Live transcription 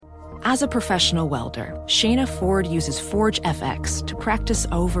As a professional welder, Shayna Ford uses Forge FX to practice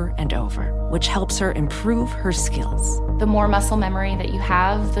over and over, which helps her improve her skills. The more muscle memory that you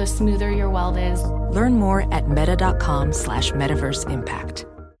have, the smoother your weld is. Learn more at meta.com/metaverseimpact.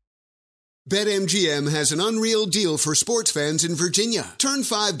 BetMGM has an unreal deal for sports fans in Virginia. Turn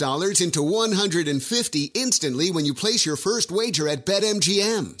 $5 into $150 instantly when you place your first wager at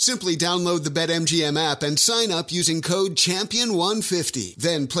BetMGM. Simply download the BetMGM app and sign up using code CHAMPION150.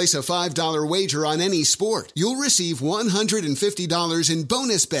 Then place a $5 wager on any sport. You'll receive $150 in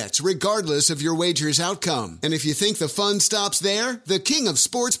bonus bets regardless of your wager's outcome. And if you think the fun stops there, the King of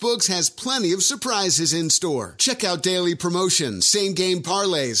Sportsbooks has plenty of surprises in store. Check out daily promotions, same-game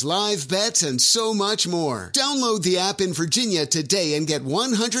parlays, live bets, and so much more. Download the app in Virginia today and get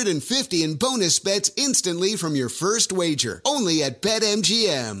 $150 in bonus bets instantly from your first wager. Only at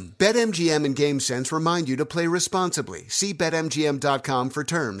BetMGM. BetMGM and GameSense remind you to play responsibly. See BetMGM.com for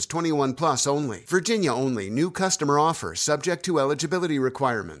terms. 21 plus only. Virginia only. New customer offer. Subject to eligibility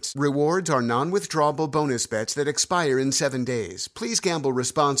requirements. Rewards are non-withdrawable bonus bets that expire in 7 days. Please gamble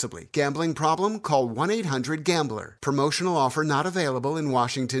responsibly. Gambling problem? Call 1-800-GAMBLER. Promotional offer not available in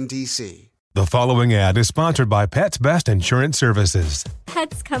Washington, D.C. The following ad is sponsored by Pets Best Insurance Services.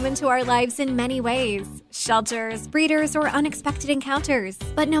 Pets come into our lives in many ways. Shelters, breeders, or unexpected encounters.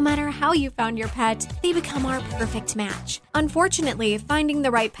 But no matter how you found your pet, they become our perfect match. Unfortunately, finding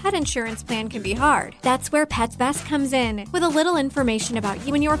the right pet insurance plan can be hard. That's where Pets Best comes in. With a little information about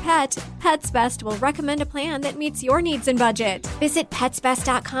you and your pet, Pets Best will recommend a plan that meets your needs and budget. Visit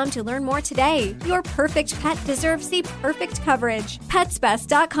PetsBest.com to learn more today. Your perfect pet deserves the perfect coverage.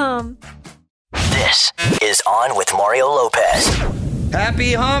 PetsBest.com. This is On with Mario Lopez.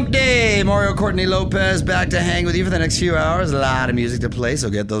 Happy hump day. Mario Courtney Lopez back to hang with you for the next few hours. A lot of music to play, so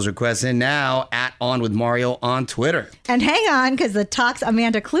get those requests in now at On with Mario on Twitter. And hang on, because the Talk's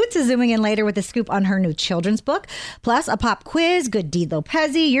Amanda Kloots is zooming in later with a scoop on her new children's book, plus a pop quiz, Good Deed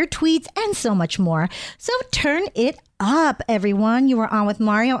Lopez-y, your tweets, and so much more. So turn it up, everyone. You are On with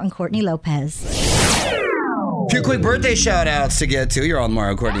Mario and Courtney Lopez. A few quick birthday shout-outs to get to. You're on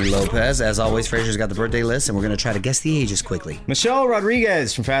Mario Courtney Lopez. As always, Fraser's got the birthday list, and we're going to try to guess the ages quickly. Michelle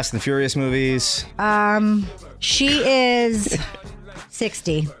Rodriguez from Fast and the Furious movies. She is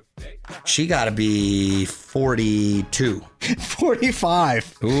 60. She got to be 42.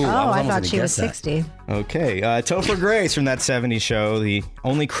 45. Ooh, I thought she was 60. Okay. Topher Grace from That 70s Show, the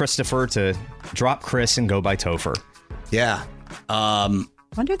only Christopher to drop Chris and go by Topher. Yeah.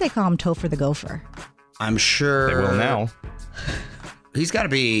 Wonder if they call him Topher the Gopher. I'm sure. They will now. He's got to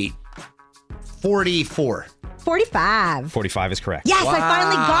be 44. 45. 45 is correct. Yes, wow. I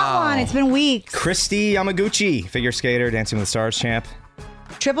finally got one. It's been weeks. Christy Yamaguchi, figure skater, Dancing with the Stars champ.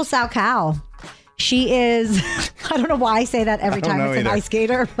 Triple Sal Cow. She is, I don't know why I say that every time it's an ice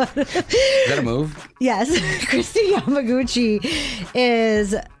skater. But is that a move? Yes. Christy Yamaguchi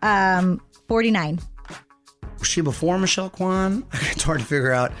is 49. Was she before Michelle Kwan? It's hard to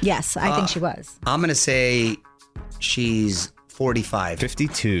figure out. Yes, I think she was. I'm going to say she's 45.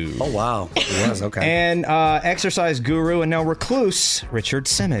 52. Oh, wow. She was, okay. And exercise guru and now recluse, Richard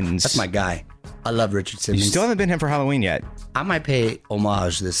Simmons. That's my guy. I love Richard Simmons. You still haven't been him for Halloween yet. I might pay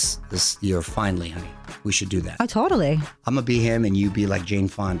homage this year, finally, honey. We should do that. Oh, totally. I'm going to be him and you be like Jane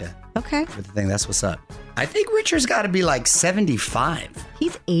Fonda. Okay. With the thing, that's what's up. I think Richard's got to be like 75.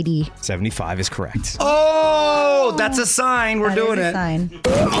 He's 80. 75 is correct. Oh, that's a sign. We're doing it. Sign.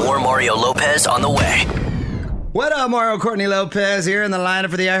 More Mario Lopez on the way. What up, Mario Courtney Lopez here in the lineup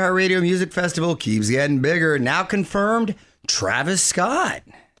for the iHeartRadio Music Festival. Keeps getting bigger. Now confirmed, Travis Scott.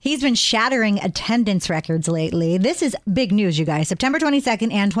 He's been shattering attendance records lately. This is big news, you guys. September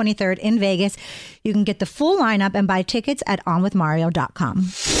 22nd and 23rd in Vegas. You can get the full lineup and buy tickets at onwithmario.com.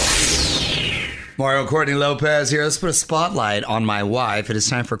 Mario Courtney Lopez here. Let's put a spotlight on my wife. It is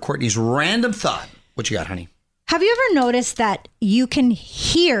time for Courtney's random thought. What you got, honey? Have you ever noticed that you can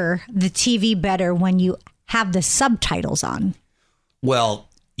hear the TV better when you have the subtitles on? Well,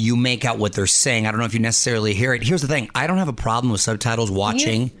 you make out what they're saying. I don't know if you necessarily hear it. Here's the thing. I don't have a problem with subtitles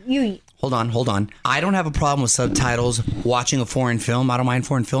watching. Hold on. I don't have a problem with subtitles watching a foreign film. I don't mind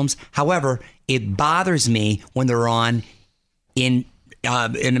foreign films. However, it bothers me when they're on in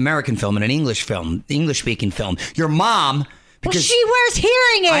an American film, in an English film, English-speaking film. Your mom Well, she wears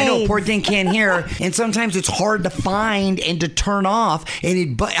hearing aids. I know, poor thing can't hear, and sometimes it's hard to find and to turn off.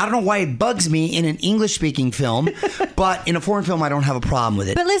 And I don't know why it bugs me in an English-speaking film, but in a foreign film, I don't have a problem with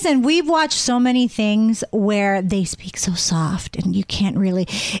it. But listen, we've watched so many things where they speak so soft, and you can't really.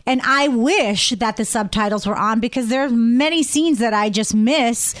 And I wish that the subtitles were on because there's many scenes that I just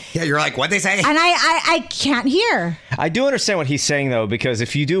miss. Yeah, you're like, what'd they say? And I can't hear. I do understand what he's saying, though, because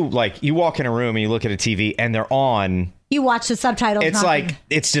if you do, like, you walk in a room and you look at a TV and they're on. You watch the subtitles. It's like,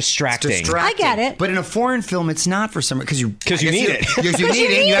 it's distracting. I get it. But in a foreign film, it's not for some because you need it. Because you need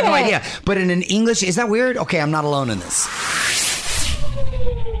it. And you have no idea. But in an English, is that weird? Okay, I'm not alone in this.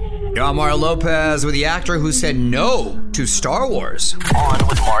 Yo, Mario Lopez with the actor who said no to Star Wars. On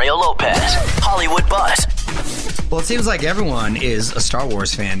with Mario Lopez, Hollywood Buzz. Well, it seems like everyone is a Star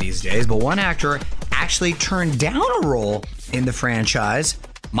Wars fan these days, but one actor actually turned down a role in the franchise,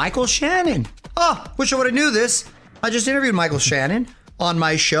 Michael Shannon. Oh, wish I would have knew this. I just interviewed Michael Shannon on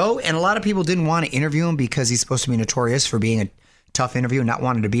my show, and a lot of people didn't want to interview him because he's supposed to be notorious for being a tough interview and not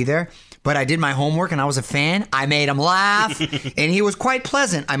wanting to be there. But I did my homework, and I was a fan. I made him laugh, and he was quite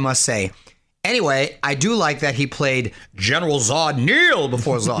pleasant, I must say. Anyway, I do like that he played General Zod Neil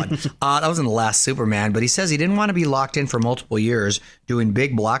before Zod. That was in the last Superman, but he says he didn't want to be locked in for multiple years doing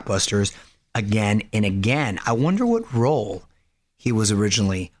big blockbusters again and again. I wonder what role he was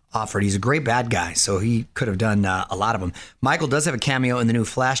originally offered. He's a great bad guy, so he could have done a lot of them. Michael does have a cameo in the new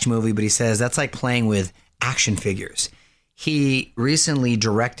Flash movie, but he says that's like playing with action figures. He recently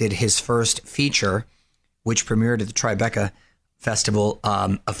directed his first feature, which premiered at the Tribeca Festival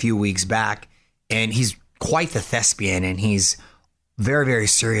a few weeks back, and he's quite the thespian, and he's very, very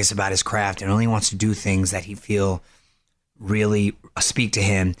serious about his craft and only wants to do things that he feel really speak to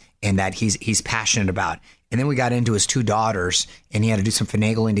him and that he's passionate about. And then we got into his two daughters, and he had to do some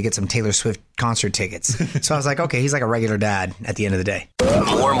finagling to get some Taylor Swift concert tickets. So I was like, okay, he's like a regular dad at the end of the day.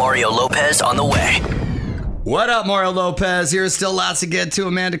 More Mario Lopez on the way. What up, Mario Lopez? Here's still lots to get to.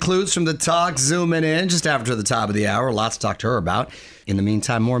 Amanda Kloots from The Talk zooming in just after the top of the hour. Lots to talk to her about. In the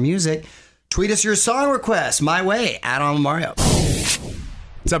meantime, more music. Tweet us your song requests my way at On Mario.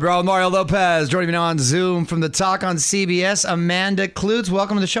 What's up, y'all? Mario Lopez joining me now on Zoom from The Talk on CBS. Amanda Kloots,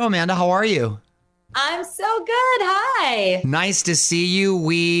 welcome to the show, Amanda. How are you? I'm so good. Hi. Nice to see you.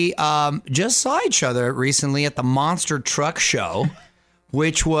 We just saw each other recently at the Monster Truck Show,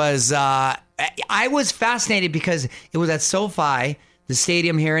 which was, I was fascinated because it was at SoFi, the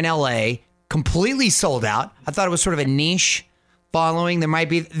stadium here in LA, completely sold out. I thought it was sort of a niche following. There might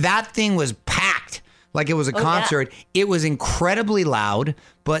be, that thing was packed like it was a concert. Yeah. It was incredibly loud,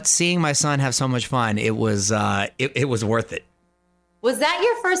 but seeing my son have so much fun, it was worth it. Was that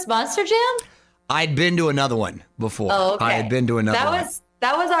your first Monster Jam? I'd been to another one before. Oh, okay. I had been to another one.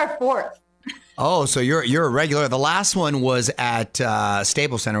 That was our fourth. Oh, so you're a regular. The last one was at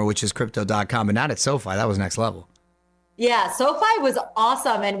Staples Center, which is crypto.com, but not at SoFi. That was next level. Yeah, SoFi was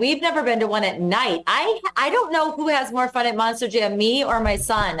awesome, and we've never been to one at night. I don't know who has more fun at Monster Jam, me or my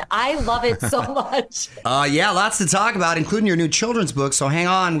son. I love it so much. Yeah, lots to talk about, including your new children's book. So hang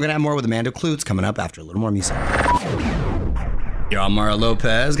on. We're going to have more with Amanda Kloots coming up after a little more music. Yo, I'm Mario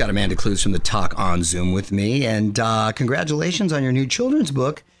Lopez. Got Amanda Kloots from The Talk on Zoom with me. And congratulations on your new children's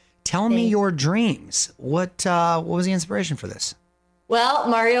book. Tell me your dreams. What was the inspiration for this? Well,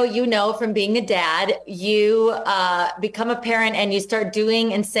 Mario, you know from being a dad, you become a parent and you start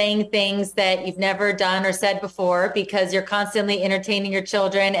doing and saying things that you've never done or said before because you're constantly entertaining your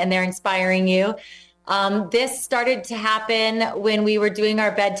children and they're inspiring you. This started to happen when we were doing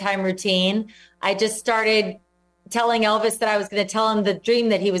our bedtime routine. I just started telling Elvis that I was going to tell him the dream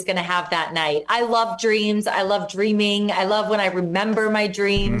that he was going to have that night. I love dreams. I love dreaming. I love when I remember my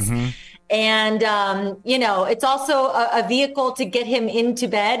dreams. Mm-hmm. And, it's also a vehicle to get him into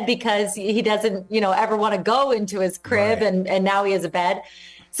bed because he doesn't, ever want to go into his crib. Right. And now he has a bed.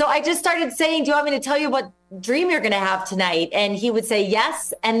 So I just started saying, do you want me to tell you what dream you're going to have tonight? And he would say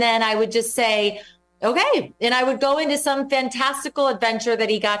yes. And then I would just say, okay. And I would go into some fantastical adventure that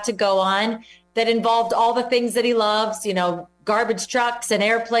he got to go on that involved all the things that he loves, garbage trucks and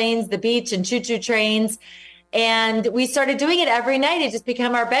airplanes, the beach and choo-choo trains. And we started doing it every night. It just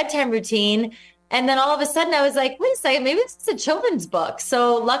became our bedtime routine. And then all of a sudden I was like, wait a second, maybe this is a children's book.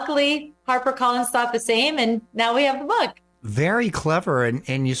 So luckily HarperCollins thought the same. And now we have the book. Very clever.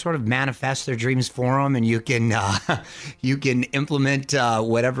 And you sort of manifest their dreams for them. And you can implement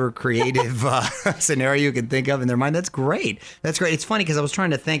whatever creative scenario you can think of in their mind. That's great. That's great. It's funny because I was trying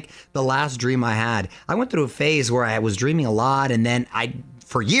to think the last dream I had. I went through a phase where I was dreaming a lot. And then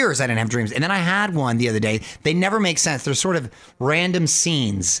for years, I didn't have dreams. And then I had one the other day. They never make sense. They're sort of random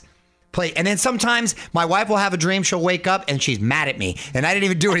scenes. play. And then sometimes my wife will have a dream. She'll wake up and she's mad at me. And I didn't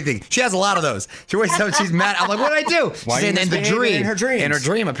even do anything. She has a lot of those. She wakes up and she's mad. I'm like, what did I do? Why She's in the dream. in her dreams? In her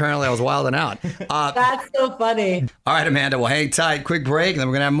dream, apparently I was wilding out. That's so funny. All right, Amanda, well, hang tight. Quick break, and then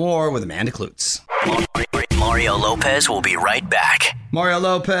we're going to have more with Amanda Kloots. Mario Lopez will be right back. Mario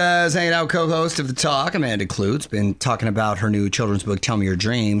Lopez, hanging out, co-host of The Talk. Amanda Kloots, been talking about her new children's book, Tell Me Your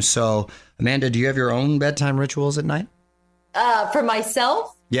Dreams. So, Amanda, do you have your own bedtime rituals at night? For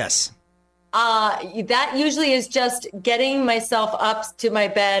myself? Yes. That usually is just getting myself up to my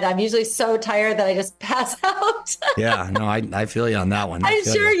bed. I'm usually so tired that I just pass out. Yeah, no, I feel you on that one. I'm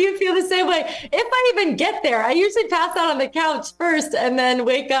sure you feel the same way. If I even get there, I usually pass out on the couch first and then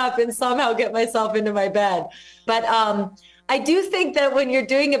wake up and somehow get myself into my bed. But I do think that when you're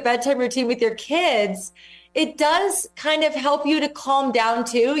doing a bedtime routine with your kids, it does kind of help you to calm down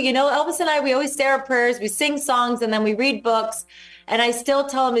too. You know, Elvis and I, we always say our prayers, we sing songs, and then we read books. And I still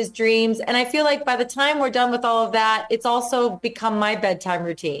tell him his dreams. And I feel like by the time we're done with all of that, it's also become my bedtime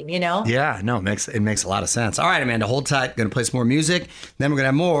routine, you know? Yeah, no, it makes a lot of sense. All right, Amanda, hold tight. Going to play some more music. Then we're going to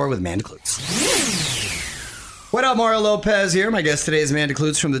have more with Amanda Kloots. What up, Mario Lopez here. My guest today is Amanda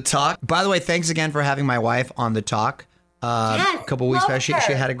Kloots from The Talk. By the way, thanks again for having my wife on The Talk. Yes, a couple weeks back, she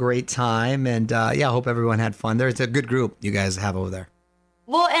had a great time. And I hope everyone had fun. There's a good group you guys have over there.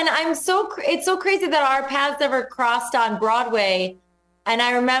 Well, and it's so crazy that our paths never crossed on Broadway. And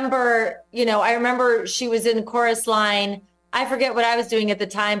I remember she was in the chorus line. I forget what I was doing at the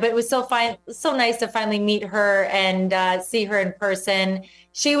time, but it was so nice to finally meet her and see her in person.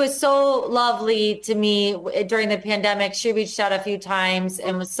 She was so lovely to me during the pandemic. She reached out a few times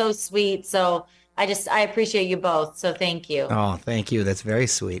and was so sweet. So I appreciate you both. So thank you. Oh, thank you. That's very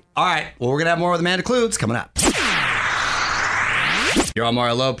sweet. All right. Well, we're going to have more with Amanda Kloots coming up. You're on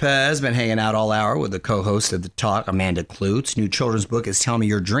Mario Lopez, been hanging out all hour with the co-host of The Talk, Amanda Kloots. New children's book is Tell Me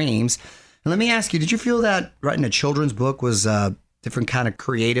Your Dreams. And let me ask you, did you feel that writing a children's book was a different kind of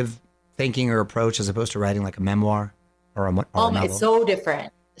creative thinking or approach as opposed to writing like a memoir or a novel? It's so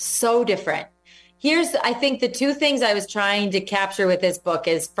different. So different. Here's, I think, the two things I was trying to capture with this book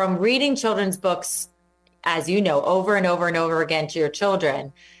is from reading children's books, as you know, over and over and over again to your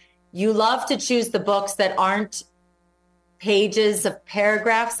children, you love to choose the books that aren't pages of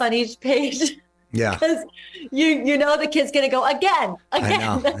paragraphs on each page. Yeah. Because you know the kid's going to go again. I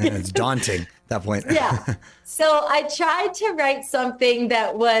know. And it's daunting at that point. Yeah. So I tried to write something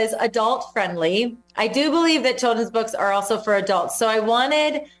that was adult friendly. I do believe that children's books are also for adults. So I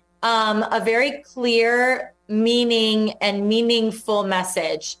wanted a very clear meaning and meaningful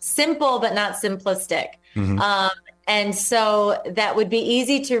message, simple but not simplistic. Mm-hmm. And so that would be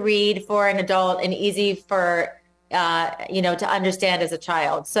easy to read for an adult and easy for to understand as a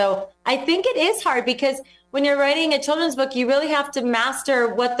child. So I think it is hard because when you're writing a children's book, you really have to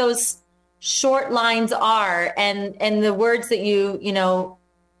master what those short lines are and the words that you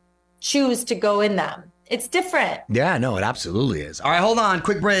choose to go in them. It's different. Yeah, no, it absolutely is. All right, hold on.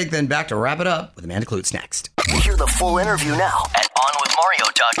 Quick break, then back to wrap it up with Amanda Kloots next. Hear the full interview now at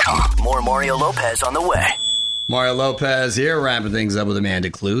onwithmario.com. More Mario Lopez on the way. Mario Lopez here, wrapping things up with Amanda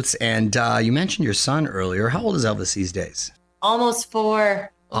Kloots. And you mentioned your son earlier. How old is Elvis these days? Almost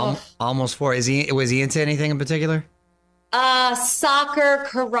 4. Almost 4. Was he into anything in particular? Soccer,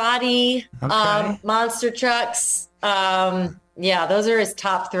 karate, Okay. monster trucks. Yeah, those are his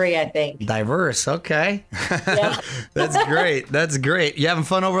top 3, I think. Diverse. Okay. Yeah. That's great. That's great. You having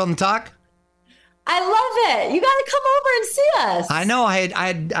fun over on The Talk? I love it. You got to come over and see us. I know.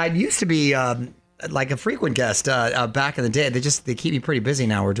 I used to be like a frequent guest back in the day. They keep me pretty busy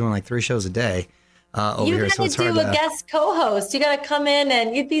now. We're doing like 3 shows a day over here, so it's hard to... You got to do a guest co-host. You got to come in,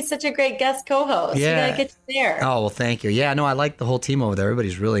 and you'd be such a great guest co-host. Yeah. You got to get you there. Oh, well, thank you. Yeah, no, I like the whole team over there.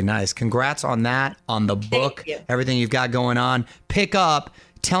 Everybody's really nice. Congrats on that, on the book, everything you've got going on. Pick up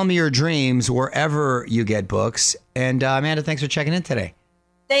Tell Me Your Dreams wherever you get books. And Amanda, thanks for checking in today.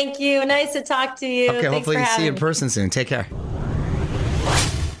 Thank you. Nice to talk to you. Okay, Thanks hopefully we see you in person soon. Take care.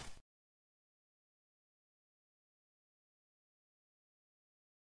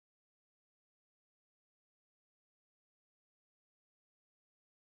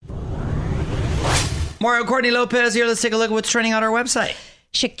 Mario Courtney Lopez here. Let's take a look at what's trending on our website.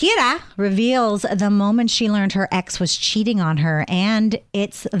 Shakira reveals the moment she learned her ex was cheating on her, and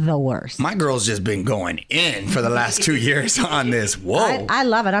it's the worst. My girl's just been going in for the last 2 years on this. Whoa. I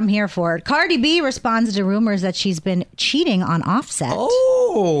love it. I'm here for it. Cardi B responds to rumors that she's been cheating on Offset.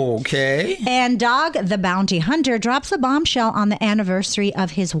 Oh, okay. And Dog the Bounty Hunter drops a bombshell on the anniversary of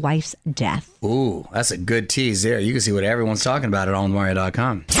his wife's death. Ooh, that's a good tease there. You can see what everyone's talking about at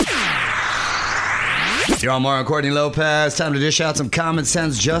onwithmario.com. You're on Mario Courtney Lopez. Time to dish out some common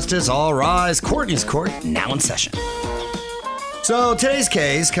sense justice. All rise. Courtney's Court now in session. So today's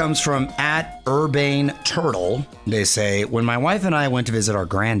case comes from @UrbaneTurtle. They say, when my wife and I went to visit our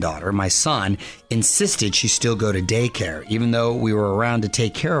granddaughter, my son insisted she still go to daycare, even though we were around to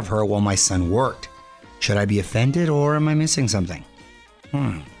take care of her while my son worked. Should I be offended or am I missing something?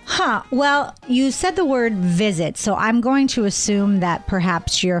 Well, you said the word visit, so I'm going to assume that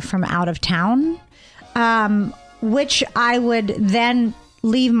perhaps you're from out of town, which I would then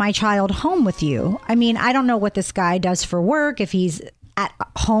leave my child home with you. I mean, I don't know what this guy does for work, if he's at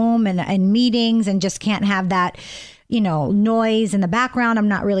home and meetings and just can't have that, noise in the background. I'm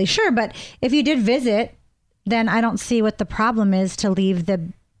not really sure. But if you did visit, then I don't see what the problem is to leave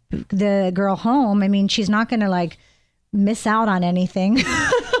the girl home. I mean, she's not going to miss out on anything.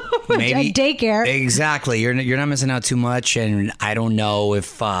 Maybe daycare. Exactly. You're not missing out too much. And I don't know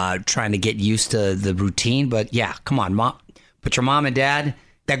if trying to get used to the routine. But yeah, come on, mom. But your mom and dad,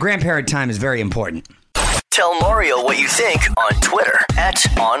 that grandparent time is very important. Tell Mario what you think on Twitter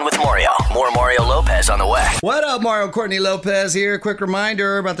 @OnWithMario. More Mario Lopez on the way. What up, Mario Courtney Lopez here. Quick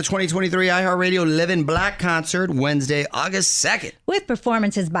reminder about the 2023 iHeartRadio Live in Black concert, Wednesday, August 2nd. With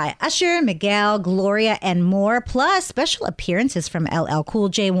performances by Usher, Miguel, Gloria, and more, plus special appearances from LL Cool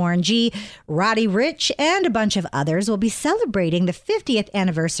J, Warren G, Roddy Ricch, and a bunch of others. Will be celebrating the 50th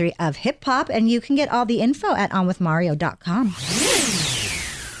anniversary of hip-hop, and you can get all the info at onwithmario.com.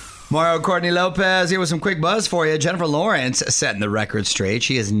 Mario Courtney Lopez here with some quick buzz for you. Jennifer Lawrence setting the record straight.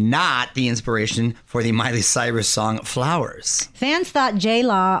 She is not the inspiration for the Miley Cyrus song Flowers. Fans thought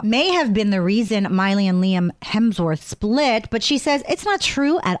J-Law may have been the reason Miley and Liam Hemsworth split, but she says it's not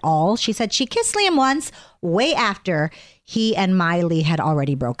true at all. She said she kissed Liam once, way after he and Miley had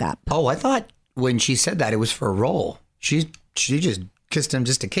already broke up. Oh, I thought when she said that it was for a role. She just kissed him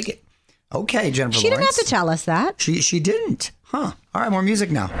just to kick it. Okay, Jennifer Lawrence. She didn't have to tell us that. She didn't. Huh. All right, more music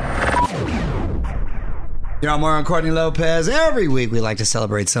now. You're on Mario Courtney Lopez. Every week we like to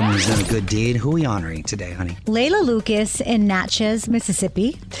celebrate someone who's done a good deed. Who are we honoring today, honey? Layla Lucas in Natchez,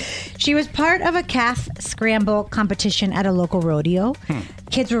 Mississippi. She was part of a calf scramble competition at a local rodeo.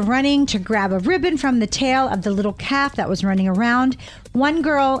 Kids were running to grab a ribbon from the tail of the little calf that was running around. One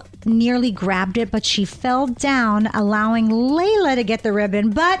girl nearly grabbed it, but she fell down, allowing Layla to get the ribbon,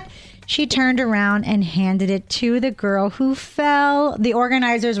 but she turned around and handed it to the girl who fell. The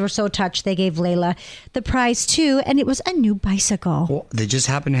organizers were so touched, they gave Layla the prize too, and it was a new bicycle. Well, they just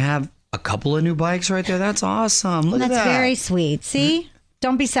happen to have a couple of new bikes right there. That's awesome. Look at that. That's very sweet. See?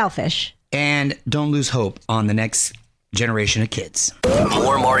 Don't be selfish. And don't lose hope on the next generation of kids.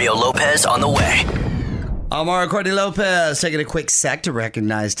 More Mario Lopez on the way. I'm Mario Courtney Lopez, taking a quick sec to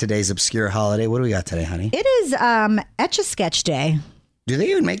recognize today's obscure holiday. What do we got today, honey? It is Etch-a-Sketch Day. Do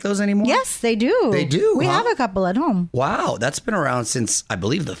they even make those anymore? Yes, they do. They do. We have a couple at home. Wow, that's been around since, I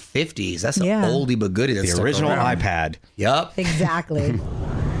believe, the 50s. That's an oldie but goodie. The original iPad. Yup. Exactly.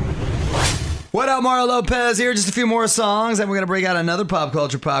 What up, Mario Lopez here. Just a few more songs, and we're going to break out another pop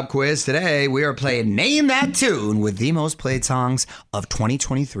culture pop quiz. Today, we are playing Name That Tune with the most played songs of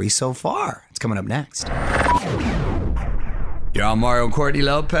 2023 so far. It's coming up next. You're on Mario Courtney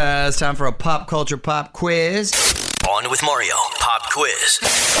Lopez. Time for a pop culture pop quiz. On with Mario Pop Quiz.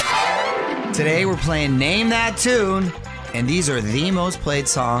 Today we're playing Name That Tune, and these are the most played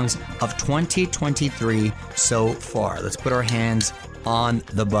songs of 2023 so far. Let's put our hands on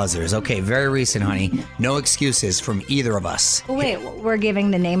the buzzers. Okay, very recent, honey. No excuses from either of us. Wait, we're giving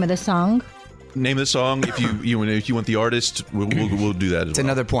the name of the song? Name of the song. If you want the artist, we'll do that as It's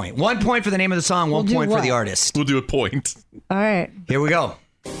another point. 1 point for the name of the song, one point for the artist. We'll do a point. All right. Here we go.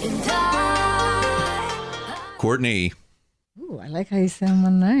 Courtney. Ooh, I like how you say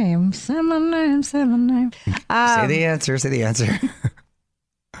my name. Say my name, say my name. Say the answer, say the answer.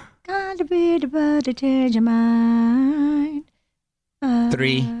 Gotta be the bud to change your mind.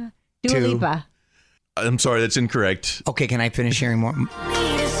 3, Dua 2. Lipa. I'm sorry, that's incorrect. Okay, can I finish hearing more?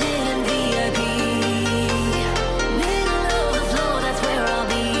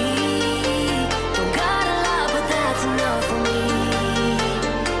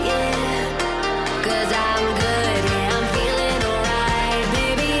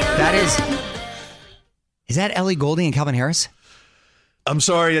 Is that Ellie Goulding and Calvin Harris? I'm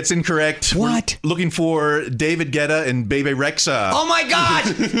sorry, that's incorrect. What? We're looking for David Guetta and Bebe Rexha. Oh my God!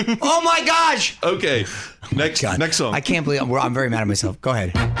 Oh my gosh! Okay, next song. I can't believe I'm very mad at myself. Go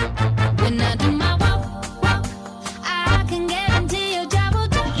ahead.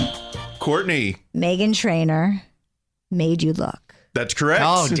 Courtney. Meghan Trainor, Made You Look. That's correct.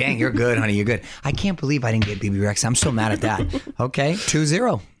 Oh, dang, you're good, honey. You're good. I can't believe I didn't get BB Rex. I'm so mad at that. Okay,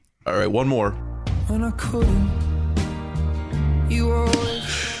 2-0. All right, one more. when I couldn't. You were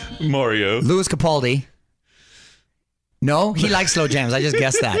always... Mario. Louis Capaldi. No, he likes slow jams. I just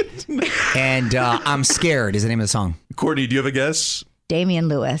guessed that. And I'm Scared is the name of the song. Courtney, do you have a guess? Damian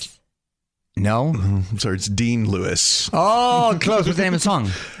Lewis. No? I'm sorry, it's Dean Lewis. Oh, close. What's the name of the song?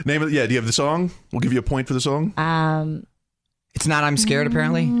 Do you have the song? We'll give you a point for the song. It's not I'm Scared,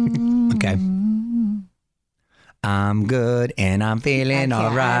 apparently? Okay. I'm good and I'm feeling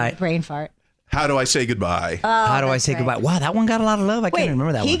all right. Brain fart. How do I say goodbye? How do I say goodbye? Wow, that one got a lot of love. I can't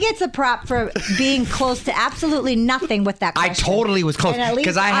remember that one. He gets a prop for being close to absolutely nothing with that question. I totally was close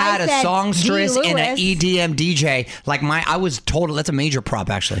because I had a songstress and an EDM DJ. I was total. That's a major prop,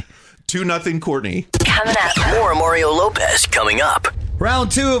 actually. 2-0, Courtney. Coming up. More Mario Lopez coming up. Round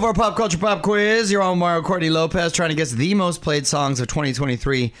 2 of our pop culture pop quiz. You're on Mario Courtney Lopez trying to guess the most played songs of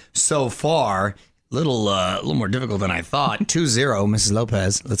 2023 so far. Little more difficult than I thought. 2-0, Mrs.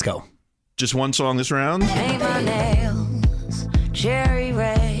 Lopez. Let's go. Just one song this round. Paint my nails, cherry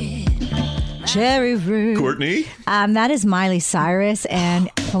red. Cherry Red. Courtney. That is Miley Cyrus and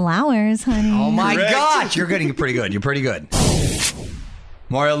Flowers, honey. Oh my gosh, you're getting pretty good. You're pretty good.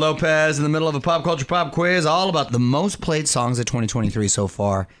 Mario Lopez in the middle of a pop culture pop quiz, all about the most played songs of 2023 so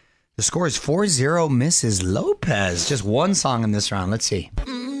far. The score is 4-0, Mrs. Lopez. Just one song in this round. Let's see.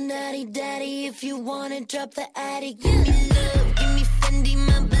 Daddy, daddy, if you want to drop the attic, give me love, give me Fendi,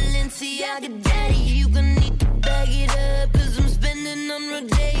 my Balenciaga, daddy, you gonna need to bag it up, cause I'm spending on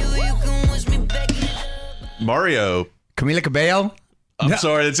Rodeo, you can wish me back it up. Mario. Camila Cabello? I'm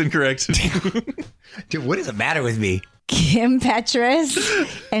sorry, that's incorrect. Dude, what does it matter with me? Kim Petras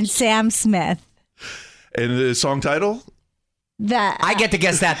and Sam Smith. And the song title? I get to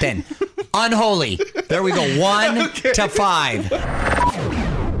guess that then. Unholy. There we go.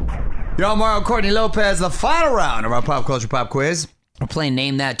 1-5. You're on Mario Courtney Lopez, the final round of our pop culture pop quiz. We're playing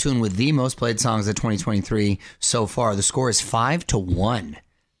Name That Tune with the most played songs of 2023 so far. The score is 5-1.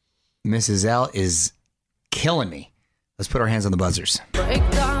 Mrs. L is killing me. Let's put our hands on the buzzers. Break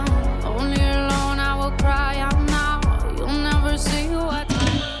down, only alone I will cry out now. You'll never see what.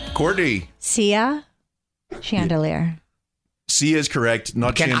 Courtney. Sia, Chandelier. Sia is correct,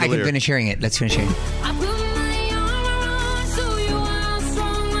 not Chandelier. I can finish hearing it. Let's finish hearing it.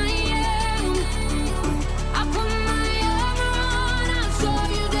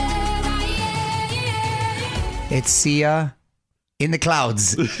 It's Sia in the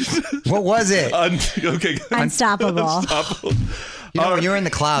Clouds. What was it? Okay. Unstoppable. You know, when you're in the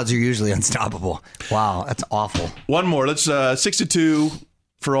clouds, you're usually unstoppable. Wow, that's awful. One more. Let's 6-2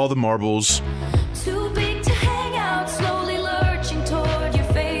 for all the marbles. Too big to hang out, slowly lurching toward your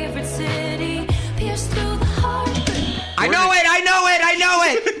favorite city. Pierce through the heart. I know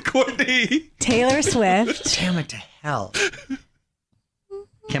it. Courtney. Taylor Swift. Damn it to hell.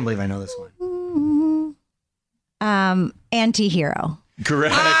 Can't believe I know this one. Anti-hero.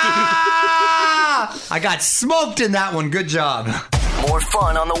 Correct. I got smoked in that one. Good job. More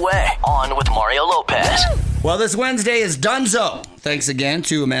fun on the way. On with Mario Lopez. Well, this Wednesday is donezo. Thanks again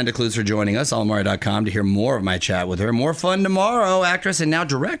to Amanda Kloots for joining us on Mario.com to hear more of my chat with her. More fun tomorrow. Actress and now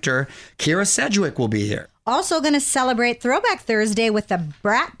director Kira Sedgwick will be here. Also going to celebrate Throwback Thursday with the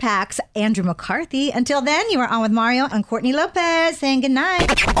Brat Pack's Andrew McCarthy. Until then, you are on with Mario and Courtney Lopez saying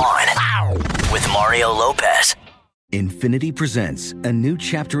goodnight. On with Mario Lopez. Infiniti presents a new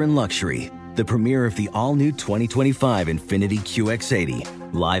chapter in luxury, the premiere of the all-new 2025 Infiniti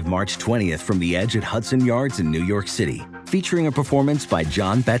QX80, live March 20th from the Edge at Hudson Yards in New York City, featuring a performance by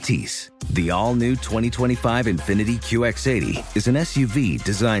John Batiste. The all-new 2025 Infiniti QX80 is an SUV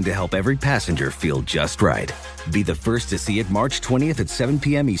designed to help every passenger feel just right. Be the first to see it March 20th at 7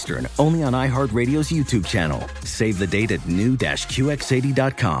 p.m. Eastern, only on iHeartRadio's YouTube channel. Save the date at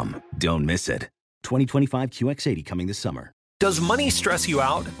new-QX80.com. Don't miss it. 2025 QX80 coming this summer. Does money stress you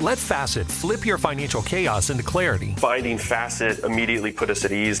out? Let Facet flip your financial chaos into clarity. Finding Facet immediately put us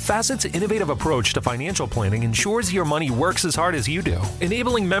at ease. Facet's innovative approach to financial planning ensures your money works as hard as you do,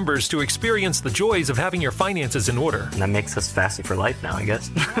 enabling members to experience the joys of having your finances in order. And that makes us Facet for life now, I guess.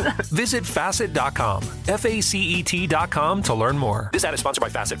 Visit Facet.com, FACET.com to learn more. This ad is sponsored by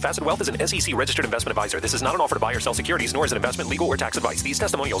Facet. Facet Wealth is an SEC registered investment advisor. This is not an offer to buy or sell securities, nor is it investment, legal, or tax advice. These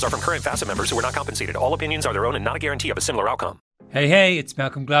testimonials are from current Facet members who are not compensated. All opinions are their own and not a guarantee of a similar outcome. Hey, it's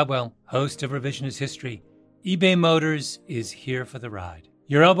Malcolm Gladwell, host of Revisionist History. eBay Motors is here for the ride.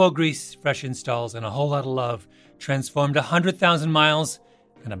 Your elbow grease, fresh installs, and a whole lot of love transformed 100,000 miles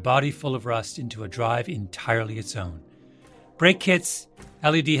and a body full of rust into a drive entirely its own. Brake kits,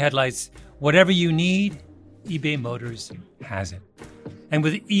 LED headlights, whatever you need, eBay Motors has it. And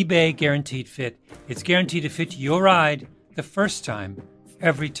with eBay Guaranteed Fit, it's guaranteed to fit your ride the first time,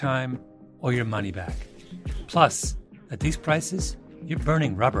 every time, or your money back. Plus, at these prices, you're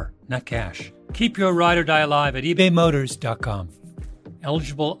burning rubber, not cash. Keep your ride or die alive at ebaymotors.com.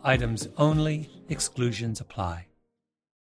 Eligible items only. Exclusions apply.